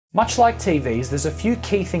Much like TVs, there's a few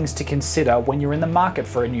key things to consider when you're in the market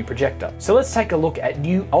for a new projector. So let's take a look at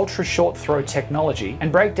new ultra short throw technology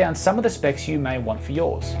and break down some of the specs you may want for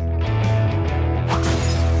yours.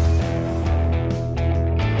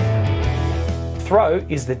 Throw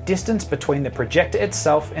is the distance between the projector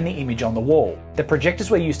itself and the image on the wall. The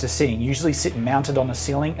projectors we're used to seeing usually sit mounted on a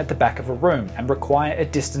ceiling at the back of a room and require a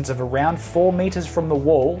distance of around 4 meters from the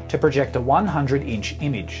wall to project a 100-inch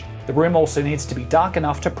image. The room also needs to be dark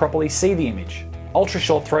enough to properly see the image.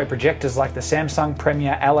 Ultra-short throw projectors like the Samsung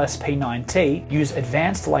Premiere LSP9T use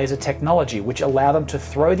advanced laser technology which allow them to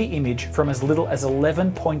throw the image from as little as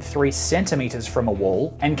 11.3 centimeters from a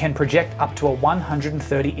wall and can project up to a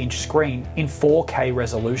 130-inch screen in 4K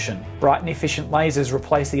resolution. Bright and efficient lasers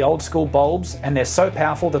replace the old school bulbs, and they're so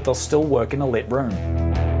powerful that they'll still work in a lit room.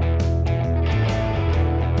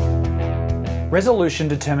 Resolution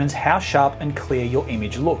determines how sharp and clear your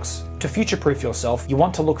image looks. To future-proof yourself, you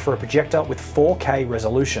want to look for a projector with 4K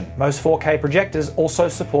resolution. Most 4K projectors also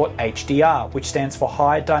support HDR, which stands for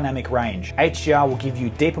High Dynamic Range. HDR will give you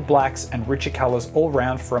deeper blacks and richer colors all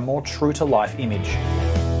around for a more true-to-life image.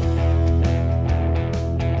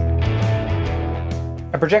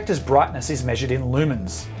 A projector's brightness is measured in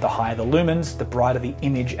lumens. The higher the lumens, the brighter the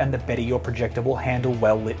image and the better your projector will handle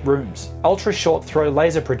well-lit rooms. Ultra-short throw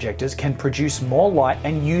laser projectors can produce more light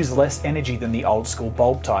and use less energy than the old-school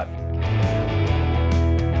bulb type.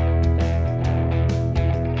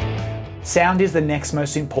 Sound is the next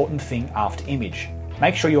most important thing after image.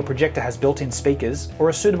 Make sure your projector has built-in speakers or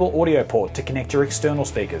a suitable audio port to connect your external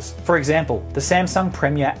speakers. For example, the Samsung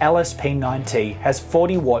Premiere LSP9T has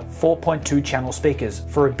 40-watt 4.2 channel speakers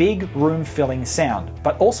for a big room-filling sound,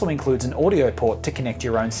 but also includes an audio port to connect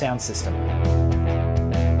your own sound system.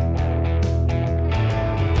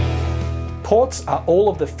 Ports are all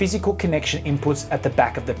of the physical connection inputs at the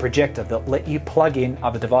back of the projector that let you plug in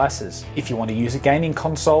other devices. If you want to use a gaming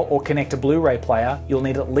console or connect a Blu-ray player, you'll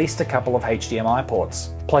need at least a couple of HDMI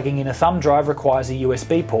ports. Plugging in a thumb drive requires a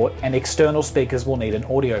USB port, and external speakers will need an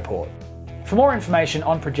audio port. For more information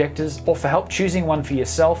on projectors or for help choosing one for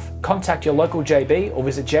yourself, contact your local JB or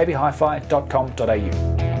visit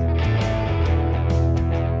jbhifi.com.au.